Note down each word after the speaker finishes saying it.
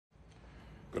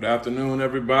Good afternoon,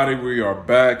 everybody. We are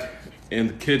back in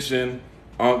the kitchen,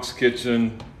 Unc's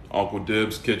kitchen, Uncle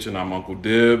Dibbz' kitchen. I'm Uncle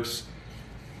Dibbz.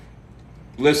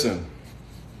 Listen,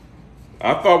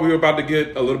 I thought we were about to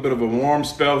get a little bit of a warm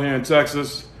spell here in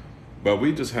Texas, but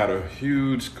we just had a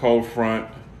huge cold front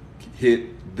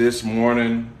hit this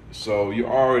morning. So you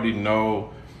already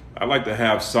know I like to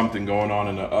have something going on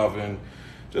in the oven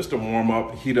just to warm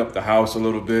up, heat up the house a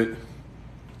little bit.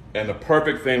 And the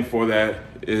perfect thing for that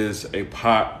is a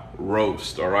pot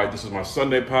roast, all right? This is my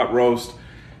Sunday pot roast.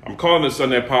 I'm calling it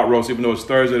Sunday pot roast, even though it's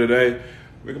Thursday today.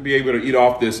 We're gonna be able to eat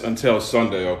off this until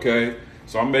Sunday, okay?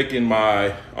 So I'm making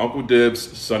my Uncle Dibbz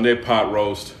Sunday pot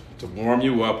roast to warm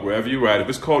you up wherever you're at. If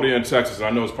it's cold here in Texas, I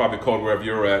know it's probably cold wherever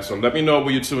you're at, so let me know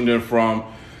where you're tuned in from.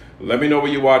 Let me know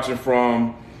where you're watching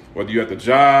from, whether you're at the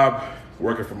job,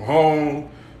 working from home,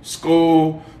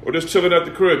 school, or just chilling at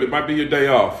the crib. It might be your day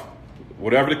off.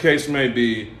 Whatever the case may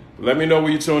be, let me know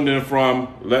where you tuned in from.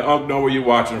 Let Unc know where you're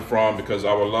watching from, because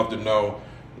I would love to know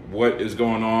what is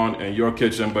going on in your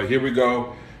kitchen. But here we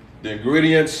go. The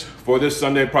ingredients for this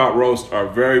Sunday pot roast are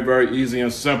very, very easy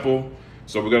and simple.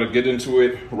 So we're gonna get into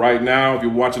it right now. If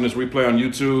you're watching this replay on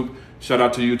YouTube, shout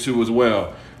out to YouTube as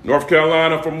well. North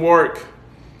Carolina from work,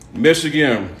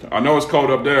 Michigan, I know it's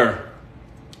cold up there.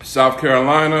 South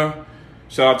Carolina,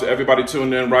 shout out to everybody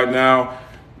tuned in right now.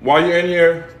 While you're in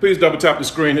here, please double tap the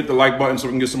screen, hit the like button so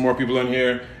we can get some more people in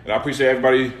here. And I appreciate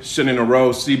everybody sending a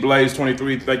rose. C Blaze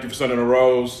 23, thank you for sending a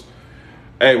rose.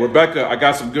 Hey, Rebecca, I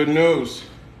got some good news.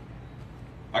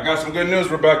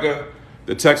 Rebecca.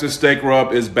 The Texas steak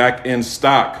rub is back in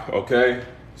stock, okay?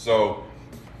 So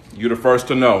you're the first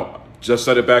to know. Just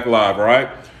set it back live, all right?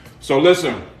 So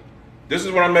listen, this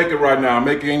is what I'm making right now. I'm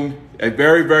making a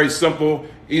very, very simple,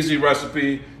 easy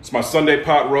recipe. It's my Sunday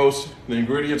pot roast. The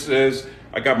ingredients is,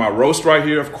 I got my roast right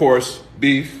here, of course,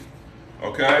 beef,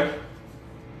 okay?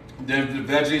 Then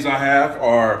the veggies I have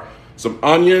are some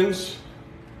onions,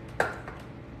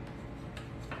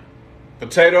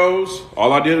 potatoes.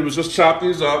 All I did was just chop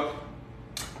these up,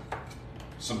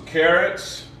 some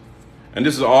carrots, and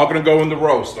this is all gonna go in the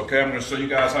roast, okay? I'm gonna show you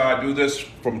guys how I do this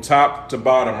from top to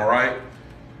bottom, all right?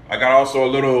 I got also a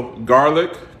little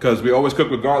garlic, because we always cook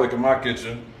with garlic in my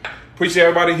kitchen. Appreciate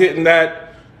everybody hitting that.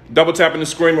 Double tapping the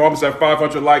screen. We're almost at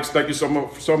 500 likes. Thank you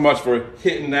so much for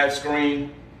hitting that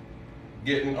screen,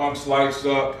 getting sliced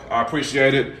up. I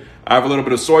appreciate it. I have a little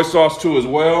bit of soy sauce too as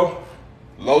well.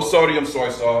 Low sodium soy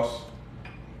sauce.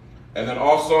 And then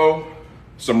also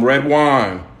some red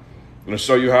wine. I'm gonna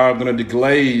show you how I'm gonna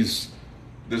deglaze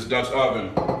this Dutch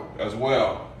oven as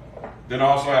well. Then I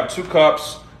also have 2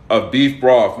 cups of beef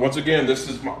broth. Once again, this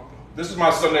is my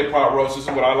Sunday pot roast. This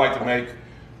is what I like to make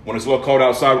when it's a little cold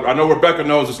outside. I know Rebecca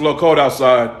knows it's a little cold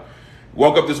outside.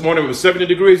 Woke up this morning, it was 70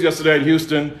 degrees yesterday in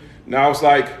Houston. Now it's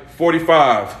like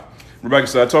 45. Rebecca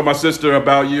said, I told my sister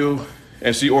about you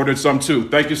and she ordered some too.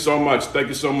 Thank you so much. Thank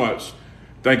you so much.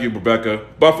 Thank you, Rebecca.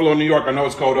 Buffalo, New York, I know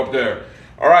it's cold up there.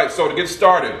 All right, so to get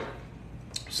started,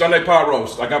 Sunday pot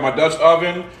roast. I got my Dutch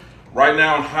oven right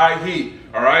now on high heat,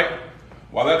 all right?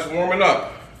 While that's warming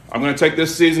up, I'm gonna take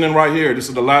this seasoning right here. This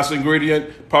is the last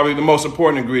ingredient, probably the most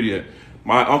important ingredient.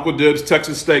 My Uncle Dibbz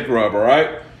Texas steak rub, all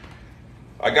right?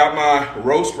 I got my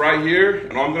roast right here,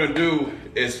 and all I'm gonna do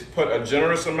is put a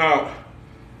generous amount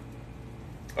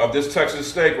of this Texas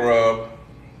steak rub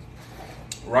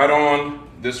right on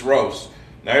this roast.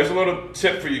 Now here's a little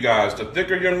tip for you guys. The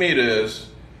thicker your meat is,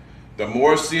 the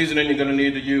more seasoning you're gonna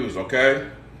need to use, okay?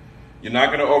 You're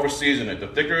not gonna over season it. The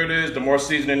thicker it is, the more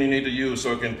seasoning you need to use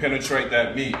so it can penetrate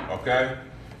that meat, okay?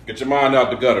 Get your mind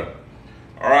out the gutter.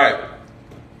 All right.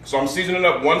 So I'm seasoning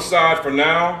up one side for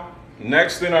now.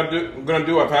 Next thing I'm gonna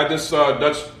do, I've had this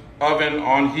Dutch oven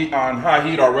on high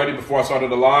heat already before I started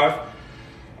the live.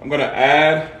 I'm gonna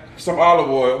add some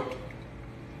olive oil.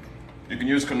 You can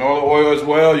use canola oil as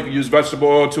well. You can use vegetable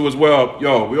oil too as well.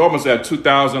 Yo, we almost at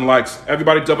 2,000 likes.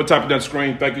 Everybody double tapping that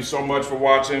screen. Thank you so much for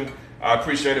watching. I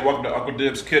appreciate it. Welcome to Uncle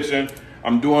Dibbz Kitchen.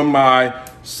 I'm doing my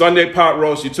Sunday pot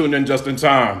roast. You tuned in just in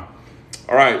time.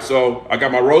 All right, so I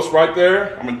got my roast right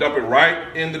there. I'm gonna dump it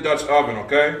right in the Dutch oven,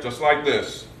 okay? Just like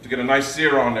this, to get a nice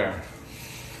sear on there.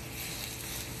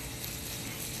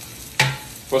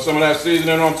 Put some of that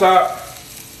seasoning on top.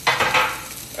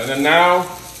 And then now,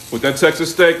 with that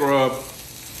Texas steak rub,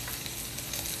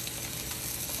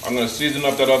 I'm gonna season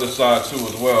up that other side too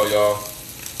as well, y'all.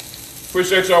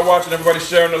 Appreciate y'all watching, everybody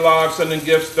sharing the live, sending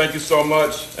gifts, thank you so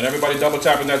much. And everybody double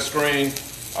tapping that screen.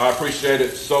 I appreciate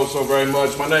it so very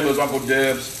much. My name is Uncle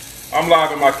Dibbz. I'm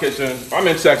live in my kitchen. I'm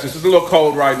in Texas. It's a little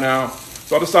cold right now,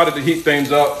 so I decided to heat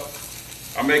things up.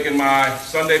 I'm making my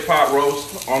Sunday pot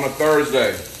roast on a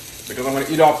Thursday because I'm gonna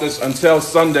eat off this until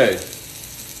Sunday.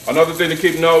 Another thing to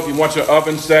keep note, you want your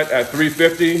oven set at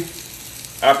 350.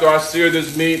 After I sear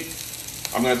this meat,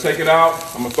 I'm gonna take it out.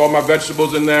 I'm gonna throw my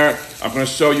vegetables in there. I'm gonna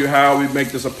show you how we make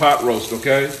this a pot roast,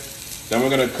 okay? Then we're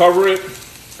gonna cover it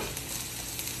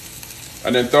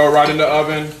and then throw it right in the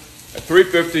oven at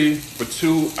 350 for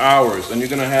 2 hours. And you're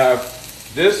gonna have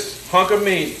this hunk of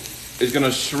meat is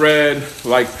gonna shred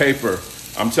like paper.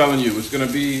 I'm telling you, it's gonna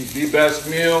be the best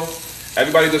meal.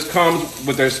 Everybody just comes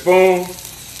with their spoon,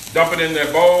 dump it in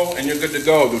their bowl, and you're good to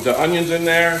go. With the onions in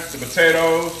there, the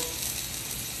potatoes,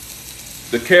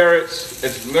 the carrots,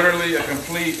 it's literally a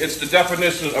complete, it's the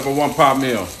definition of a one-pot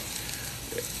meal.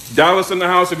 Dallas in the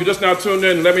house, if you're just now tuned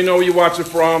in, let me know where you're watching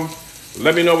from.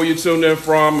 Let me know where you tuned in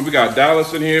from. We got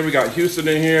Dallas in here, we got Houston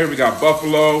in here, we got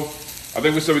Buffalo. I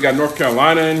think we said we got North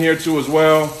Carolina in here too as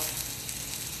well.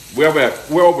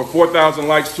 We're over 4,000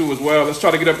 likes too as well. Let's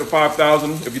try to get up to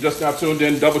 5,000. If you're just now tuned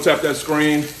in, double tap that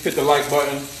screen, hit the like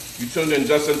button. You tuned in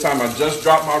just in time. I just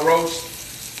dropped my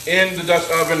roast in the Dutch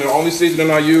oven. The only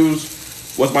seasoning I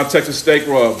used was my Texas steak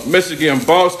rub. Michigan,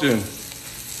 Boston,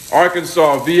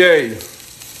 Arkansas, VA,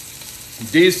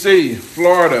 DC,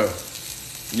 Florida,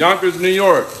 Yonkers, New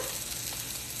York,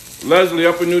 Leslie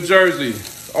up in New Jersey,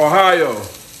 Ohio,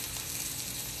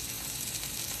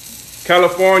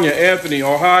 California, Anthony,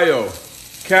 Ohio,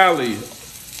 Cali,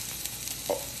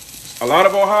 a lot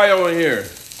of Ohio in here,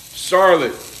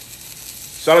 Charlotte.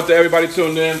 Shout out to everybody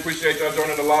tuned in. Appreciate y'all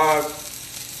joining the live.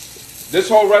 This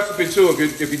whole recipe too,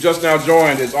 if you just now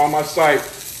joined, is on my site,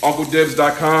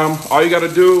 UncleDibbz.com. All you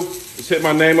gotta do is hit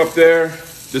my name up there.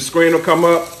 The screen will come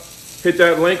up. Hit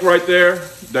that link right there,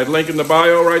 that link in the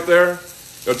bio right there.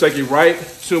 It'll take you right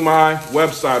to my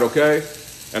website, okay?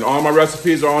 And all my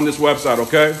recipes are on this website,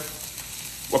 okay?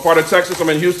 What part of Texas? I'm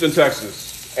in Houston,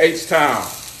 Texas. H-Town.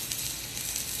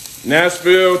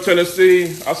 Nashville,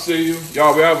 Tennessee. I see you.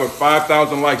 Y'all, we have over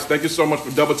 5,000 likes. Thank you so much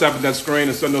for double tapping that screen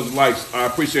and sending those likes. I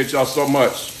appreciate y'all so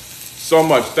much. So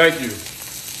much. Thank you.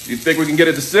 You think we can get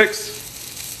it to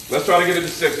 6? Let's try to get it to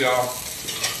 6, y'all.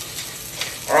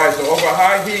 All right, so over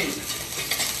high heat,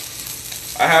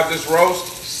 I have this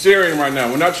roast searing right now.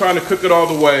 We're not trying to cook it all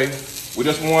the way. We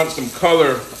just want some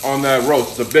color on that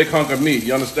roast. It's a big hunk of meat,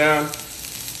 you understand?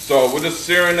 So we're just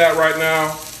searing that right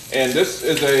now. And this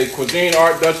is a Cuisine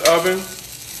Art Dutch oven.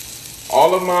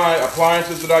 All of my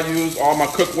appliances that I use, all my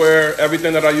cookware,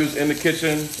 everything that I use in the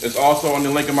kitchen is also on the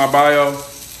link in my bio.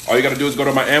 All you gotta do is go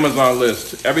to my Amazon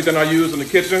list. Everything I use in the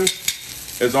kitchen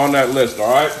is on that list, all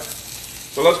right?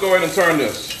 So let's go ahead and turn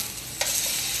this.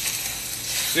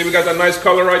 See, we got that nice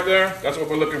color right there? That's what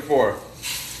we're looking for.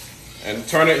 And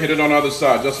turn it, hit it on the other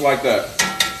side, just like that.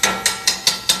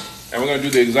 And we're gonna do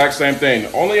the exact same thing.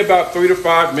 Only about 3 to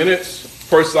 5 minutes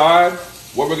per side.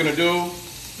 What we're gonna do,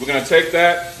 we're gonna take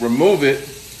that, remove it,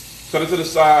 set it to the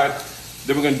side,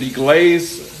 then we're gonna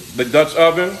deglaze the Dutch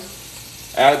oven,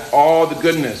 add all the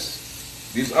goodness.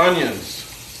 These onions.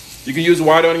 You can use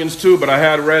white onions too, but I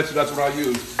had red, so that's what I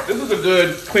use. This is a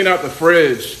good clean out the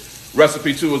fridge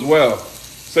recipe too as well.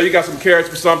 So you got some carrots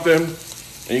for something,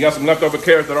 and you got some leftover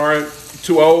carrots that aren't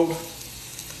too old.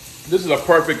 This is a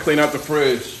perfect clean out the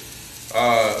fridge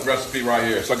recipe right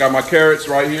here. So I got my carrots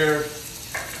right here.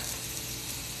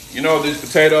 You know, these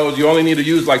potatoes, you only need to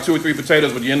use like 2 or 3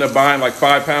 potatoes, but you end up buying like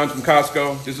 5 pounds from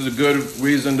Costco. This is a good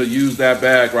reason to use that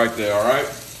bag right there, all right?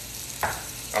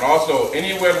 And also,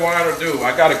 any red wine will do.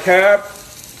 I got a cab,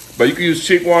 but you can use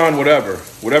cheap wine, whatever.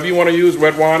 Whatever you want to use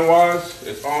red wine-wise,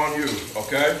 it's on you,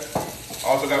 okay?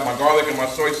 Also got my garlic and my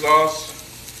soy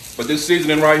sauce. But this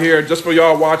seasoning right here, just for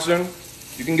y'all watching,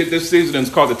 you can get this seasoning.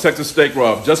 It's called the Texas Steak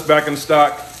Rub, just back in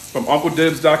stock from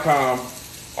UncleDibbz.com.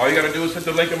 All you gotta do is hit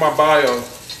the link in my bio.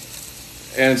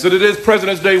 And so it is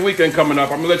President's Day weekend coming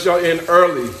up. I'm gonna let y'all in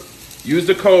early. Use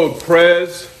the code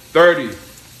PREZ30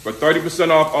 for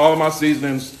 30% off all of my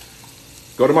seasonings.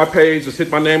 Go to my page, just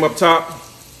hit my name up top.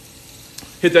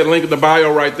 Hit that link in the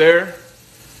bio right there.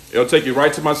 It'll take you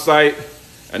right to my site.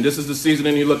 And this is the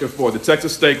seasoning you're looking for, the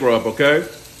Texas Steak Rub, okay?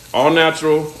 All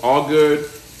natural, all good,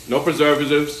 no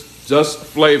preservatives, just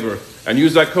flavor. And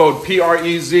use that code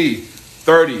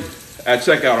PREZ30 at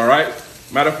checkout, all right?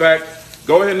 Matter of fact,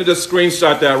 go ahead and just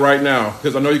screenshot that right now,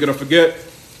 because I know you're gonna forget.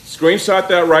 Screenshot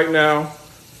that right now,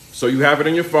 so you have it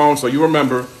in your phone, so you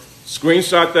remember.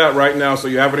 Screenshot that right now, so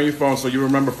you have it in your phone, so you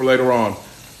remember for later on.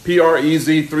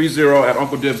 PREZ30 at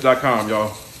UncleDibbz.com,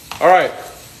 y'all. All right,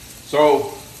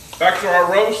 so back to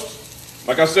our roast.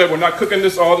 Like I said, we're not cooking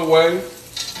this all the way.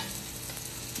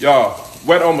 Y'all,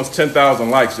 we're at almost 10,000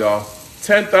 likes, y'all.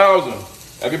 10,000.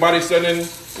 Everybody sending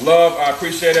love, I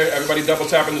appreciate it. Everybody double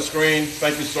tapping the screen,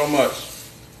 thank you so much.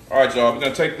 All right, y'all, we're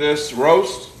gonna take this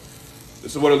roast.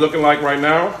 This is what it's looking like right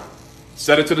now.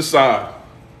 Set it to the side.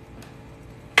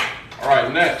 All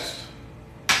right, next.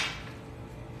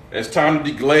 It's time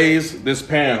to deglaze this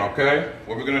pan, okay?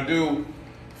 What we're gonna do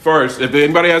first, if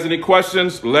anybody has any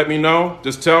questions, let me know.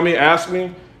 Just tell me, ask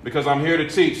me, because I'm here to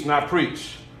teach, not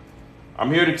preach.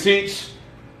 I'm here to teach,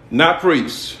 not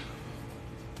preach.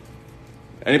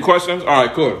 Any questions? All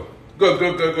right, cool.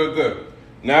 Good.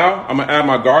 Now, I'm gonna add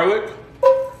my garlic.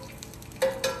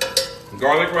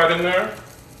 Garlic right in there.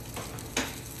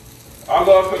 I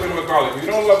love cooking with garlic. If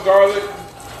you don't love garlic,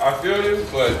 I feel you,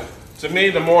 but to me,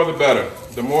 the more the better.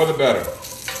 The more the better.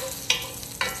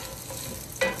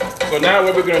 So now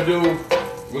what we're gonna do,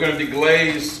 we're gonna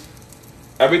deglaze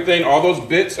everything, all those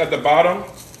bits at the bottom,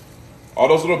 all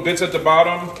those little bits at the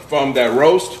bottom from that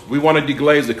roast, we wanna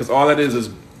deglaze it because all that is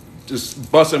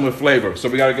just busting with flavor. So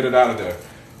we gotta get it out of there.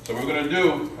 So what we're gonna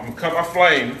do, I'm gonna cut my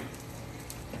flame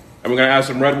and we're gonna add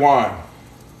some red wine.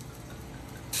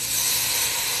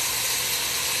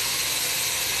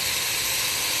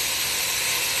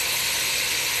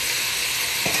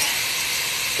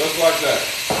 Just like that.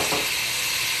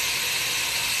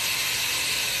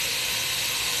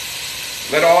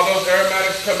 Let all those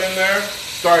aromatics come in there.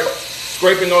 Start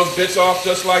scraping those bits off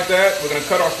just like that. We're gonna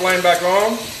cut our flame back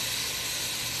on.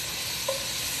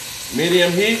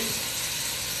 Medium heat.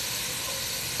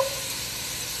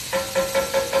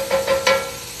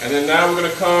 And then now we're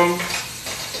gonna come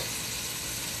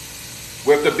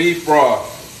with the beef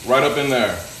broth right up in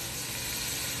there.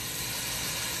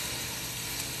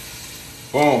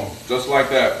 Boom, just like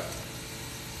that.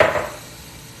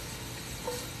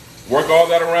 Work all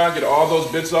that around, get all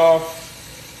those bits off.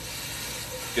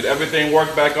 Get everything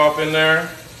worked back off in there.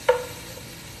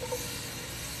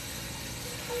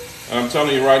 And I'm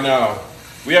telling you right now,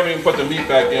 we haven't even put the meat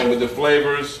back in, but the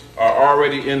flavors are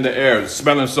already in the air. It's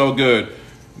smelling so good.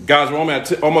 Guys, we're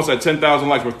almost at 10,000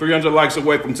 likes. We're 300 likes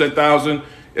away from 10,000.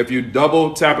 If you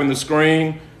double tapping the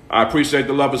screen, I appreciate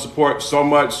the love and support so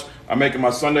much. I'm making my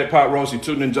Sunday pot roast. You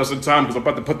tuned in just in time because I'm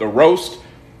about to put the roast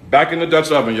back in the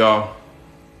Dutch oven, y'all.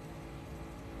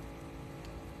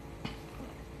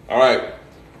 All right.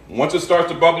 Once it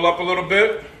starts to bubble up a little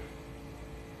bit,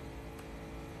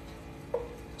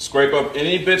 scrape up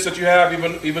any bits that you have,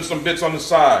 even some bits on the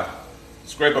side.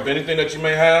 Scrape up anything that you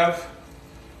may have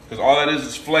because all that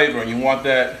is flavor and you want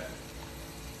that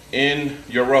in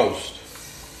your roast.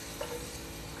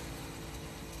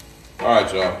 All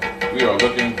right, y'all. We are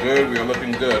looking good. We are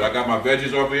looking good. I got my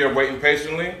veggies over here waiting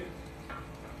patiently.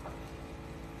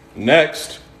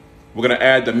 Next, we're going to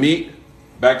add the meat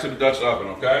back to the Dutch oven,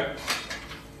 okay?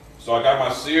 So I got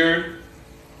my seared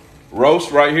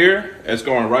roast right here. It's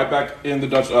going right back in the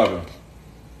Dutch oven.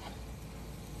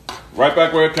 Right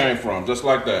back where it came from, just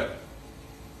like that.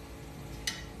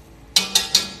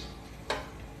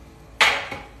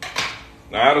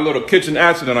 Now, I had a little kitchen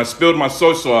accident. I spilled my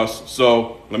soy sauce,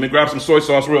 so let me grab some soy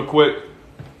sauce real quick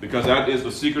because that is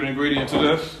the secret ingredient to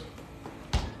this.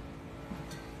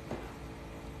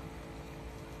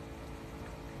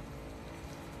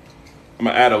 I'm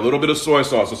gonna add a little bit of soy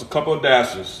sauce, just a couple of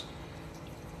dashes.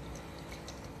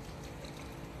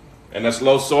 And that's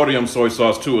low sodium soy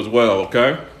sauce too as well,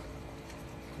 okay?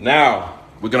 Now,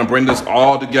 we're gonna bring this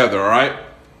all together, all right?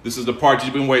 This is the part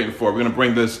you've been waiting for. We're gonna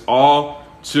bring this all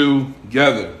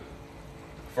together.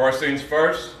 First things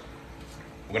first,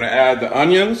 we're gonna add the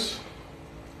onions.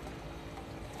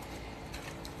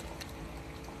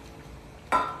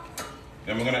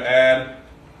 Then we're gonna add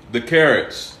the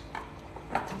carrots.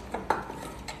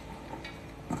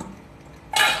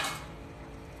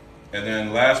 And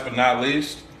then last but not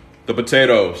least, the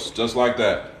potatoes, just like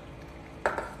that.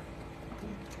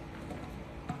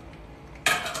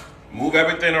 Move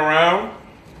everything around.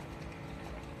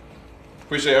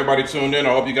 Appreciate everybody tuned in. I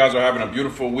hope you guys are having a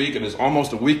beautiful week. It is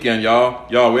almost a weekend, y'all.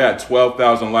 Y'all, we're at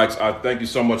 12,000 likes. I thank you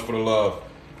so much for the love.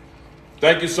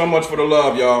 Thank you so much for the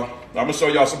love, y'all. I'm gonna show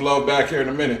y'all some love back here in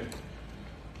a minute.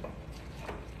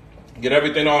 Get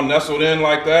everything all nestled in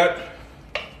like that.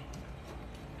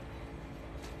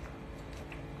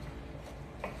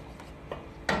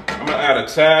 I'm gonna add a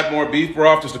tad more beef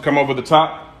broth just to come over the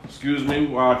top. Excuse me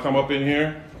while I come up in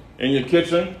here in your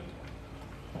kitchen.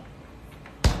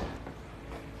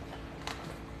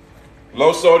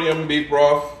 Low sodium beef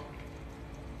broth.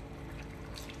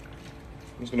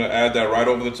 I'm just gonna add that right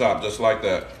over the top, just like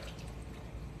that.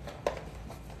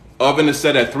 Oven is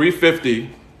set at 350,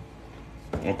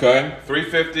 okay?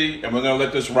 350, and we're gonna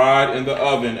let this ride in the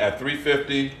oven at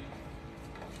 350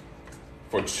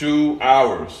 for 2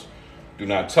 hours. Do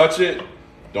not touch it,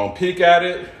 don't peek at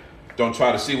it, don't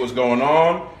try to see what's going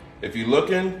on. If you're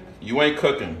looking, you ain't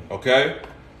cooking, okay?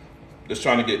 Just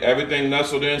trying to get everything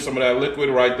nestled in, some of that liquid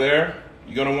right there.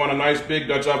 You're gonna want a nice big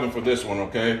Dutch oven for this one,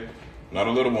 okay? not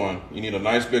a little one. You need a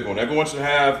nice big one. Everyone should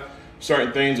have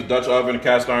certain things, a Dutch oven, a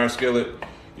cast iron skillet.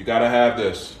 You gotta have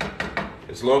this.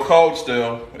 It's a little cold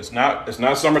still. It's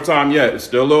not summertime yet. It's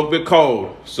still a little bit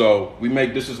cold. So we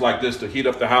make dishes like this to heat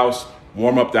up the house,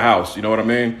 warm up the house. You know what I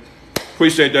mean?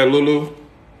 Appreciate that, Lulu.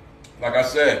 Like I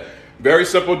said, very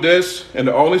simple dish. And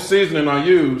the only seasoning I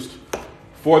used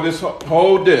for this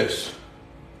whole dish,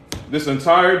 this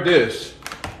entire dish,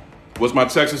 was my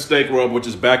Texas steak rub, which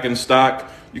is back in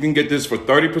stock. You can get this for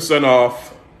 30%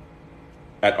 off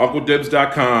at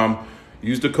UncleDibbz.com.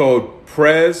 Use the code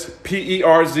PREZ,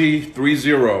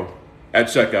 PERZ30 at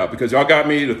checkout, because y'all got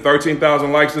me to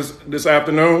 13,000 likes this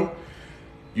afternoon.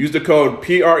 Use the code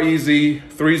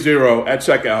PREZ30 at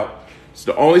checkout. It's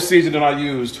the only seasoning I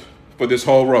used for this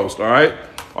whole roast, all right?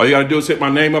 All you gotta do is hit my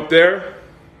name up there.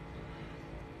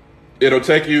 It'll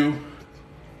take you,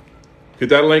 hit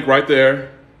that link right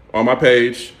there on my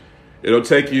page. It'll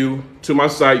take you to my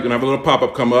site. You can have a little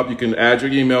pop-up come up. You can add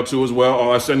your email to as well.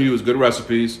 All I send you is good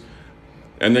recipes.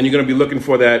 And then you're gonna be looking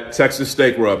for that Texas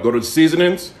steak rub. Go to the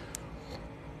seasonings,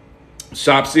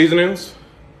 shop seasonings,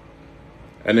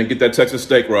 and then get that Texas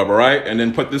steak rub, all right? And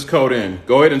then put this code in.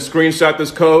 Go ahead and screenshot this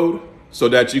code so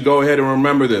that you go ahead and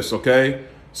remember this, okay?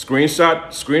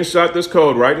 Screenshot this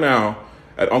code right now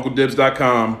at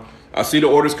UncleDibbz.com. I see the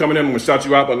orders coming in. I'm gonna shout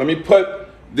you out, but let me put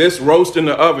this roast in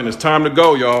the oven. It's time to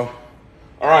go, y'all.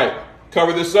 All right,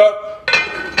 cover this up.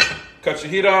 Cut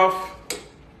your heat off.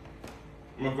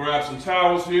 I'm gonna grab some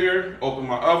towels here, open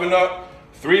my oven up,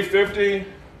 350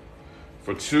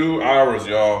 for 2 hours,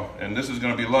 y'all. And this is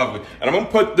gonna be lovely. And I'm gonna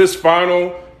put this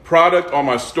final product on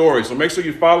my story. So make sure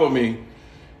you follow me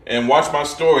and watch my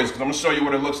stories, because I'm gonna show you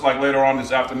what it looks like later on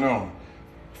this afternoon.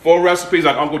 Full recipes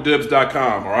at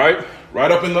UncleDibbz.com, all right?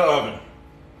 Right up in the oven.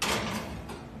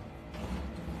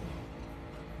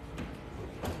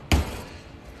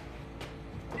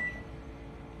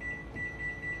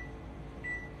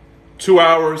 Two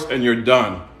hours and you're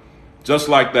done. Just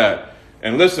like that.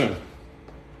 And listen,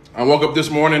 I woke up this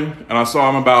morning and I saw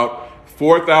I'm about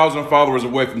 4,000 followers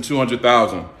away from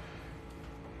 200,000.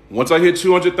 Once I hit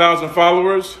 200,000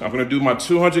 followers, I'm gonna do my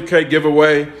 200K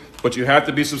giveaway, but you have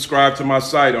to be subscribed to my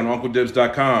site on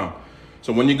UncleDibbz.com.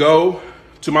 So when you go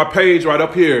to my page right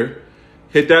up here,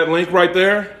 hit that link right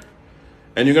there,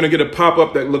 and you're gonna get a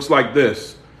pop-up that looks like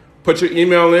this. Put your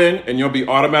email in and you'll be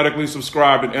automatically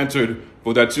subscribed and entered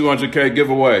for that 200K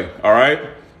giveaway, all right?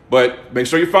 But make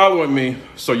sure you're following me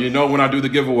so you know when I do the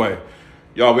giveaway.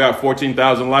 Y'all, we have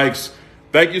 14,000 likes.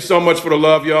 Thank you so much for the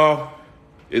love, y'all.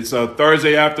 It's a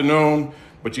Thursday afternoon,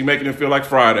 but you're making it feel like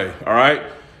Friday, all right?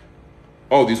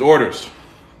 Oh, these orders.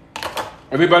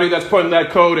 Everybody that's putting that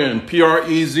code in,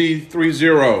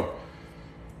 PREZ30.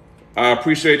 I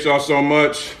appreciate y'all so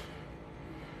much.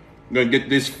 I'm gonna get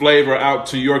this flavor out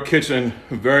to your kitchen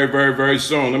very, very, very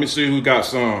soon. Let me see who got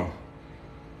some.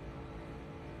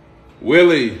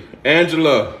 Willie,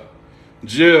 Angela,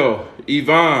 Jill,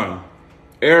 Yvonne,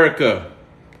 Erica,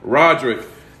 Roderick.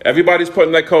 Everybody's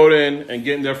putting that code in and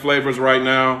getting their flavors right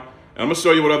now. And I'm gonna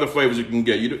show you what other flavors you can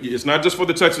get. It's not just for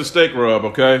the Texas steak rub,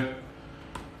 okay?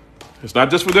 It's not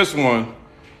just for this one.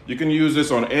 You can use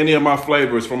this on any of my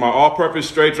flavors. For my all-purpose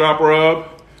straight drop rub,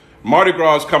 Mardi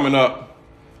Gras is coming up.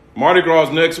 Mardi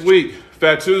Gras next week,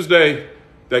 Fat Tuesday,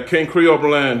 that King Creole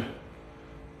blend.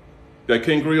 That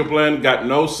King Creole blend got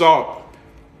no salt.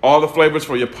 All the flavors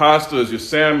for your pastas, your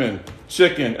salmon,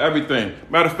 chicken, everything.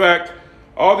 Matter of fact,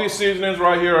 all these seasonings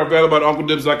right here are available at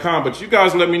UncleDibbz.com, but you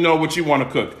guys let me know what you want to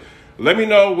cook. Let me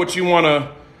know what you want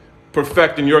to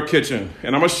perfect in your kitchen,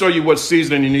 and I'm going to show you what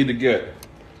seasoning you need to get.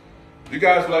 You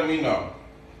guys let me know.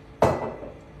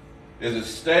 Is it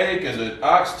steak? Is it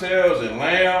oxtail? Is it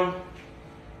lamb?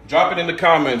 Drop it in the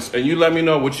comments, and you let me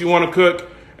know what you want to cook,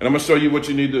 and I'm gonna show you what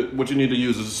you need to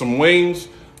use. Is it some wings?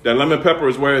 That lemon pepper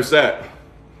is where it's at.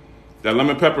 That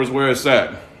lemon pepper is where it's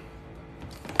at.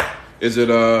 Is it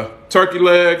turkey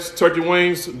legs, turkey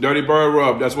wings, dirty bird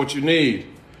rub? That's what you need.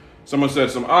 Someone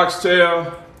said some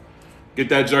oxtail. Get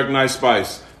that jerk nice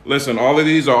spice. Listen, all of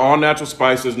these are all natural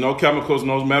spices, no chemicals,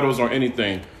 no metals or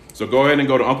anything. So go ahead and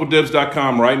go to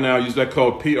UncleDibbz.com right now. Use that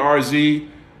code PRZ30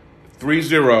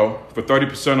 for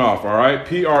 30% off, all right?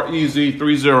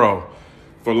 PREZ30.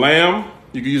 For lamb,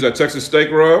 you can use that Texas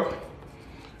steak rub.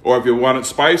 Or if you want it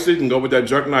spicy, you can go with that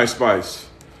jerk nice spice.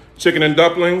 Chicken and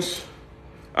dumplings.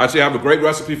 Actually, I have a great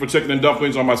recipe for chicken and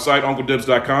dumplings on my site,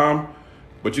 UncleDibbz.com.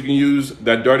 But you can use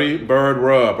that dirty bird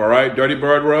rub, all right? Dirty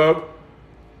bird rub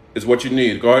is what you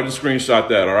need. Go ahead and screenshot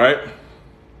that, all right?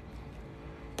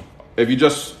 If you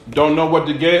just don't know what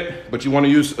to get, but you want to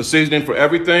use a seasoning for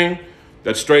everything,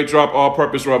 that straight drop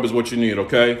all-purpose rub is what you need,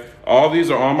 okay? All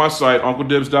these are on my site,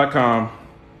 UncleDibbz.com.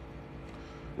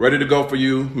 ready to go for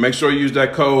you. Make sure you use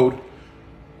that code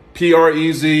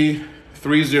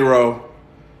PREZ30.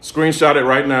 Screenshot it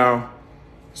right now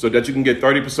so that you can get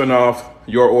 30% off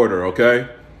your order, okay?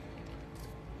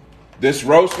 This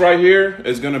roast right here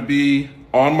is gonna be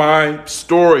on my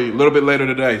story a little bit later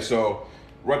today. So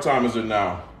what time is it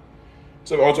now?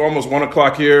 So it's almost 1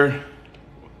 o'clock here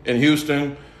in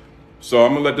Houston. So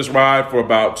I'm gonna let this ride for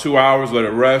about 2 hours, let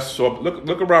it rest. So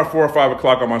look around 4 or 5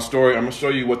 o'clock on my story. I'm gonna show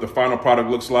you what the final product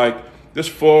looks like. This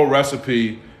full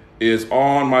recipe is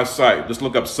on my site. Just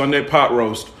look up Sunday Pot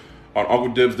Roast on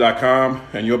UncleDibbz.com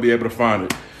and you'll be able to find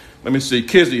it. Let me see,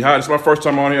 Kizzy, hi, this is my first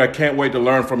time on here. I can't wait to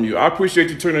learn from you. I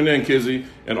appreciate you tuning in, Kizzy.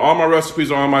 And all my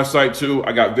recipes are on my site too.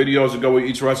 I got videos that go with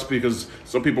each recipe because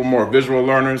some people are more visual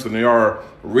learners than they are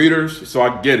readers, so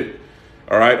I get it.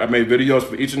 All right, I made videos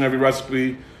for each and every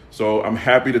recipe, so I'm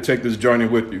happy to take this journey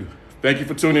with you. Thank you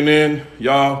for tuning in,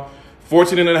 y'all.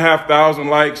 14,500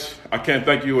 likes. I can't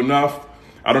thank you enough.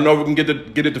 I don't know if we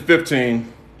can get it to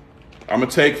 15. I'm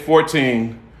gonna take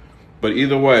 14. But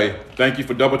either way, thank you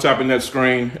for double tapping that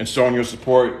screen and showing your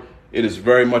support. It is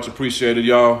very much appreciated,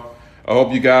 y'all. I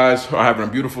hope you guys are having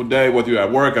a beautiful day, whether you're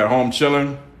at work, at home,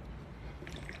 chilling.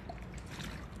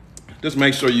 Just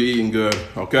make sure you're eating good,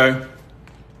 okay?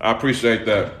 I appreciate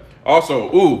that.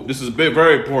 Also, this is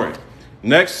very important.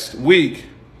 Next week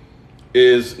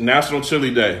is National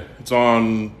Chili Day. It's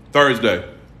on Thursday.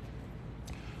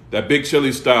 That big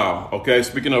chili style, okay?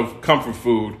 Speaking of comfort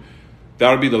food,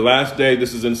 that'll be the last day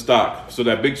this is in stock. So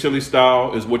that big chili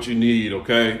style is what you need,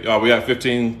 okay? We have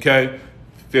 15K,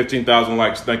 15,000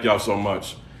 likes. Thank y'all so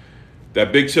much.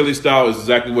 That big chili style is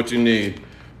exactly what you need.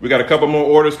 We got a couple more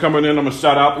orders coming in. I'm gonna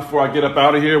shout out before I get up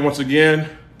out of here. Once again,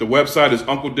 the website is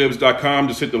UncleDibbz.com.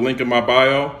 Just hit the link in my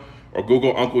bio or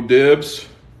Google Uncle Dibbz.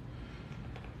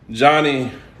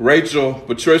 Johnny, Rachel,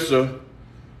 Patricia,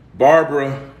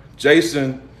 Barbara,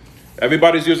 Jason,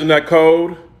 everybody's using that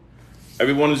code.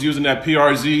 Everyone is using that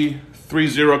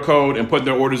PRZ30 code and putting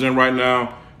their orders in right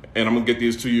now. And I'm gonna get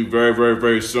these to you very, very,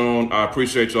 very soon. I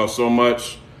appreciate y'all so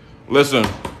much. Listen,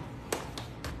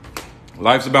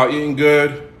 life's about eating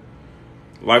good.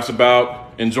 Life's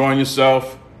about enjoying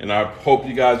yourself. And I hope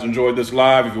you guys enjoyed this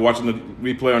live. If you're watching the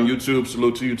replay on YouTube,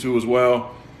 salute to you too as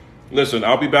well. Listen,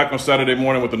 I'll be back on Saturday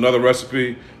morning with another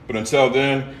recipe. But until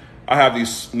then, I have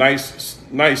these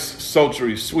nice,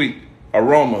 sultry, sweet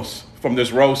aromas from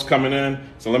this roast coming in.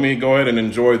 So let me go ahead and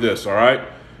enjoy this, all right?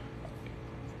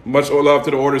 Much love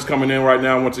to the orders coming in right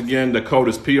now. Once again, the code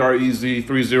is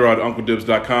PREZ30 at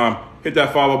UncleDibbz.com. Hit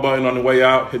that follow button on the way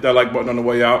out. Hit that like button on the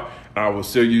way out. And I will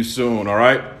see you soon, all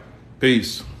right?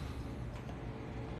 Peace.